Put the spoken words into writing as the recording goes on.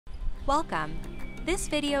Welcome! This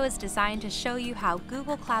video is designed to show you how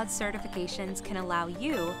Google Cloud certifications can allow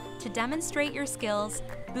you to demonstrate your skills,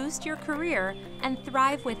 boost your career, and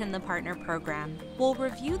thrive within the partner program. We'll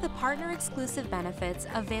review the partner-exclusive benefits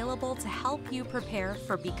available to help you prepare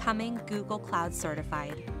for becoming Google Cloud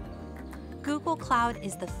certified. Google Cloud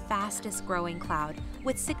is the fastest growing cloud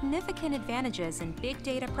with significant advantages in big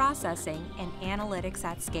data processing and analytics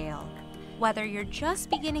at scale. Whether you're just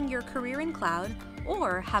beginning your career in cloud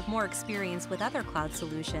or have more experience with other cloud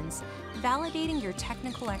solutions, validating your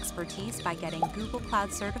technical expertise by getting Google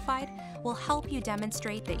Cloud certified will help you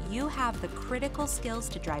demonstrate that you have the critical skills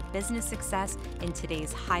to drive business success in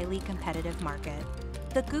today's highly competitive market.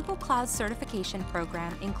 The Google Cloud certification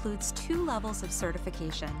program includes 2 levels of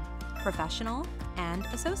certification: Professional and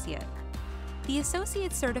Associate. The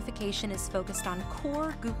Associate certification is focused on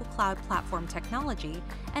core Google Cloud Platform technology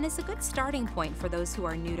and is a good starting point for those who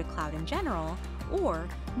are new to cloud in general or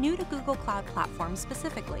new to Google Cloud Platform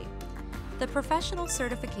specifically. The Professional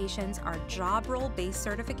certifications are job role-based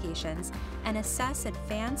certifications and assess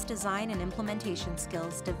advanced design and implementation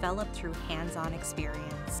skills developed through hands-on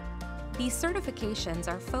experience. These certifications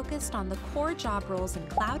are focused on the core job roles in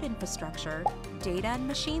cloud infrastructure, data and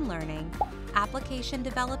machine learning, application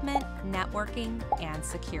development, networking, and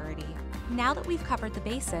security. Now that we've covered the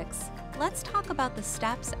basics, let's talk about the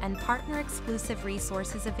steps and partner-exclusive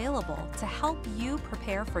resources available to help you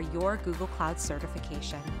prepare for your Google Cloud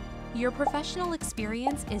certification. Your professional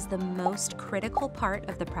experience is the most critical part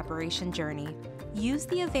of the preparation journey. Use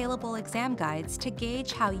the available exam guides to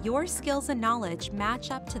gauge how your skills and knowledge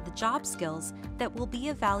match up to the job skills that will be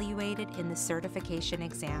evaluated in the certification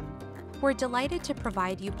exam. We're delighted to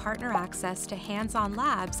provide you partner access to hands-on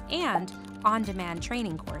labs and on-demand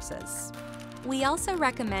training courses. We also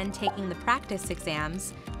recommend taking the practice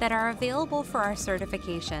exams that are available for our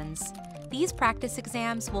certifications. These practice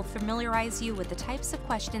exams will familiarize you with the types of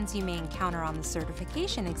questions you may encounter on the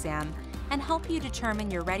certification exam and help you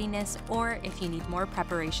determine your readiness or if you need more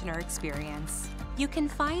preparation or experience. You can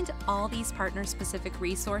find all these partner-specific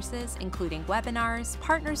resources, including webinars,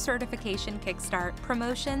 partner certification kickstart,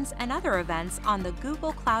 promotions, and other events on the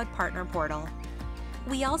Google Cloud Partner Portal.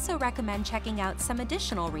 We also recommend checking out some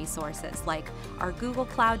additional resources like our Google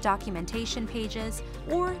Cloud documentation pages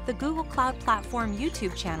or the Google Cloud Platform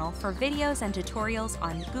YouTube channel for videos and tutorials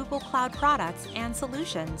on Google Cloud products and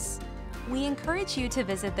solutions. We encourage you to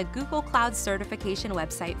visit the Google Cloud certification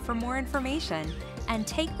website for more information and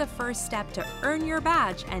take the first step to earn your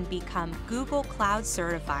badge and become Google Cloud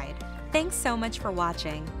certified. Thanks so much for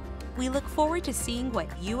watching. We look forward to seeing what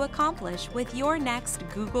you accomplish with your next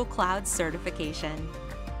Google Cloud certification.